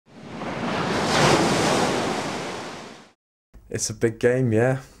It's a big game,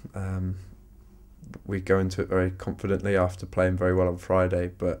 yeah. We go into it very confidently after playing very well on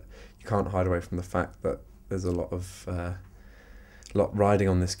Friday, but you can't hide away from the fact that there's a lot riding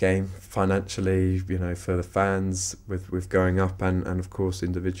on this game financially, you know, for the fans with going up and of course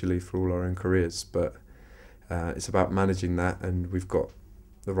individually for all our own careers. But it's about managing that, and we've got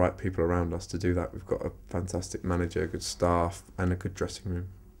the right people around us to do that. We've got a fantastic manager, good staff, and a good dressing room.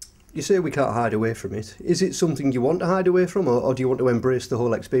 You say we can't hide away from it. Is it something you want to hide away from, or do you want to embrace the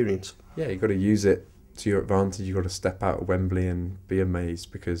whole experience? Yeah, you've got to use it to your advantage. You've got to step out of Wembley and be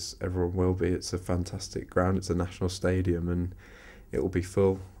amazed, because everyone will be. It's a fantastic ground. It's a national stadium, and it will be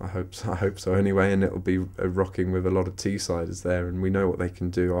full. I hope so anyway, and it will be rocking with a lot of Teessiders there, and we know what they can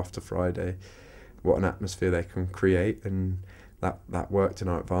do after Friday, what an atmosphere they can create, and that worked in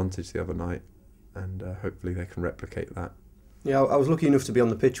our advantage the other night, and hopefully they can replicate that. Yeah, I was lucky enough to be on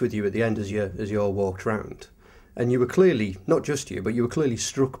the pitch with you at the end as you all walked round, and you were clearly, not just you, but you were clearly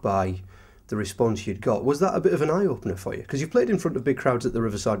struck by the response you'd got. Was that a bit of an eye-opener for you? Because you've played in front of big crowds at the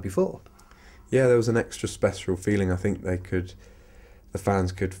Riverside before. Yeah, there was an extra special feeling. I think the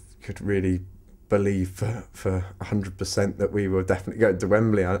fans could really believe for 100% that we were definitely going to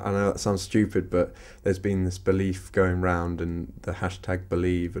Wembley. I know that sounds stupid, but there's been this belief going round, and the hashtag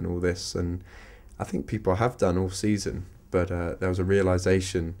believe and all this, and I think people have done all season. But there was a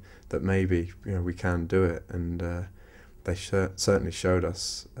realisation that maybe, you know, we can do it, and they certainly showed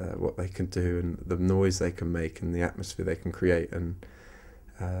us what they can do, and the noise they can make, and the atmosphere they can create, and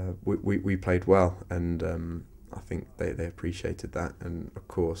we played well, and I think they appreciated that. And of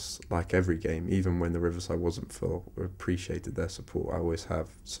course, like every game, even when the Riverside wasn't full, we appreciated their support. I always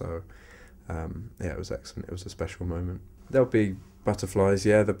have. So yeah, it was excellent. It was a special moment. There'll be butterflies,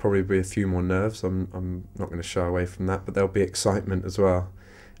 yeah. There'll probably be a few more nerves. I'm not going to shy away from that, but there'll be excitement as well.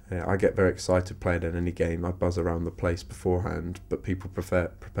 Yeah, I get very excited playing in any game. I buzz around the place beforehand, but people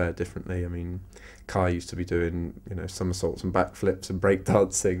prepare differently. I mean, Kai used to be doing, you know, somersaults and backflips and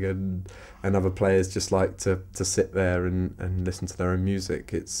breakdancing, and other players just like to sit there and listen to their own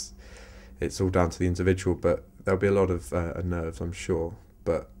music. It's all down to the individual, but there'll be a lot of nerves, I'm sure.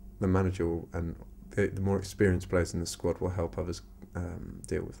 But the manager and the more experienced players in the squad will help others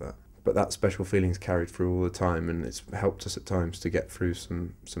deal with that. But that special feeling's carried through all the time, and it's helped us at times to get through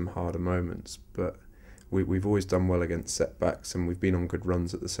some harder moments. But we've always done well against setbacks, and we've been on good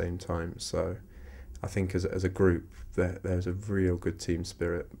runs at the same time. So I think as a group, there's a real good team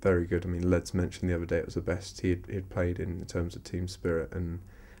spirit, very good. I mean, Led's mentioned the other day it was the best he'd played in terms of team spirit, and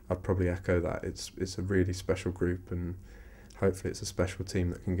I'd probably echo that. It's a really special group, and hopefully it's a special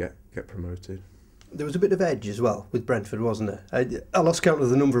team that can get promoted. There was a bit of edge as well with Brentford, wasn't there? I lost count of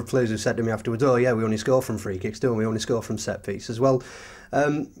the number of players who said to me afterwards, "Oh yeah, we only score from free kicks, don't we? We only score from set pieces." Well,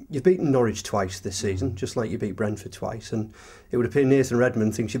 you've beaten Norwich twice this season, just like you beat Brentford twice, and it would appear Nathan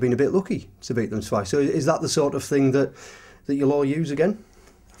Redmond thinks you've been a bit lucky to beat them twice. So is that the sort of thing that you'll all use again?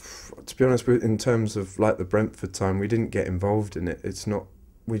 To be honest, in terms of like the Brentford time, we didn't get involved in it. It's not.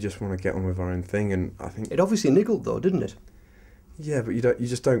 We just want to get on with our own thing, and I think it obviously niggled though, didn't it? Yeah, but you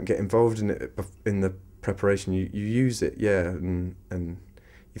just don't get involved in it in the preparation. You use it, yeah, and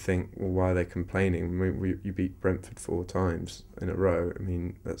you think, well, why are they complaining? I mean, you beat Brentford 4 times in a row. I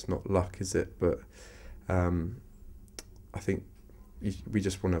mean, that's not luck, is it? But I think we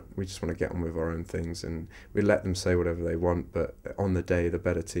just want to get on with our own things, and we let them say whatever they want. But on the day, the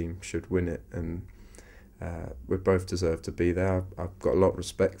better team should win it, and we both deserve to be there. I've got a lot of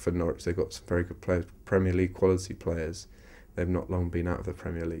respect for Norwich. They've got some very good players, Premier League quality players. They've not long been out of the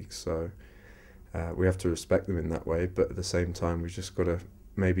Premier League, so we have to respect them in that way. But at the same time, we've just got to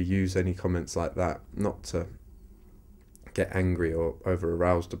maybe use any comments like that, not to get angry or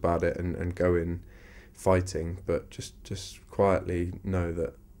over-aroused about it and go in fighting, but just quietly know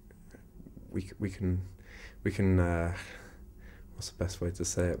that we can what's the best way to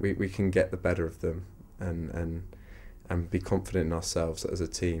say it? We can get the better of them, and be confident in ourselves that as a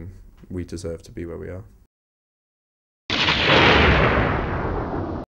team we deserve to be where we are.